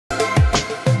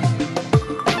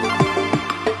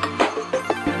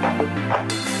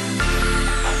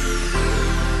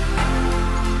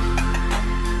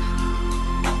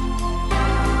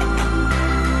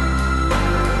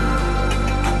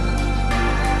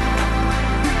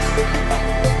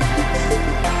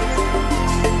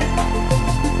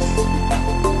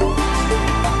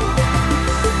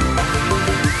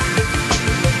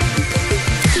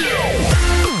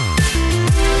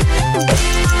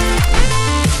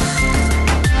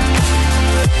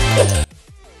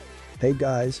Hey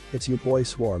guys, it's your boy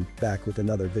Swarm, back with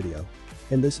another video.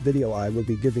 In this video I will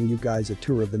be giving you guys a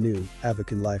tour of the new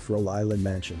Avakin Rhode Island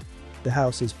mansion. The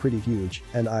house is pretty huge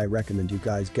and I recommend you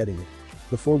guys getting it.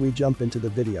 Before we jump into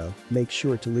the video, make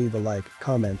sure to leave a like,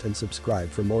 comment and subscribe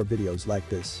for more videos like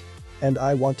this. And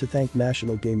I want to thank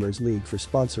National Gamers League for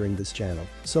sponsoring this channel,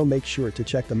 so make sure to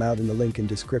check them out in the link in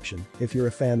description if you're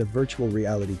a fan of virtual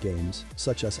reality games,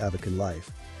 such as Avakin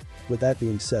Life. With that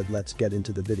being said, let's get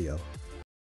into the video.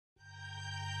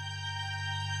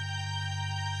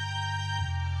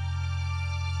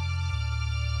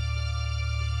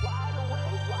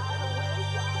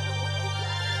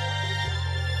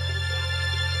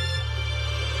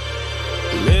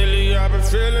 Lately I've been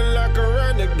feeling like a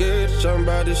renegade,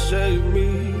 somebody save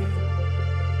me.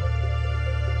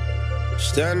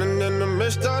 Standing in the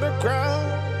midst of the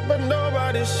crowd, but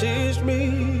nobody sees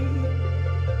me.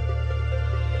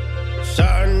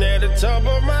 Shouting at the top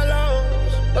of my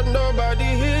lungs, but nobody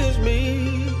hears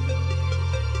me.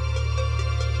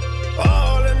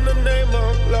 All in the name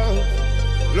of love,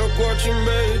 look what you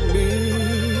made me.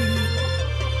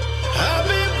 I've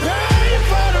been praying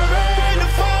for the rain to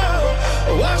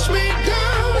fall, wash me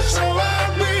down so I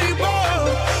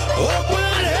reborn.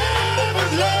 Open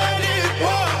heavens, let it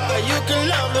pour. You can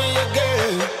love me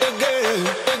again, again,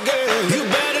 again. You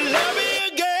better love me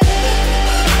again.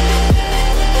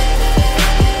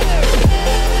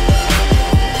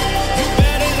 You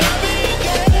better love me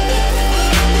again.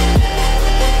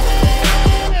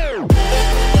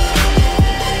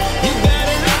 You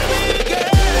better love me again.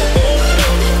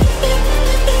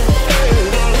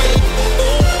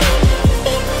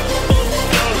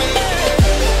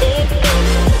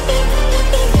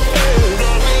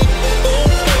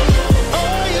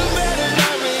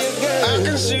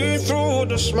 See through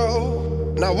the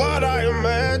smoke, not what I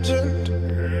imagined.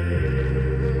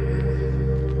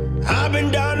 I've been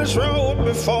down this road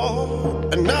before,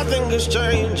 and nothing is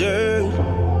changing.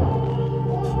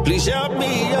 Please help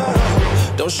me up,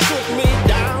 don't shoot me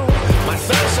down. My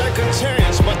third second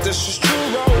chance, but this is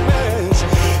true romance.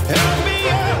 Help me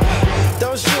up,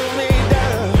 don't shoot me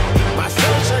down. My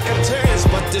third second chance,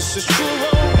 but this is true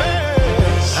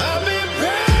romance. I've been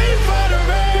praying for the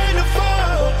rain to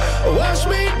fall, wash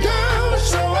me down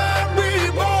so I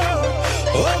reborn.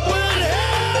 Open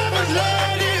heavens,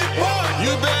 let it pour.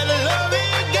 You better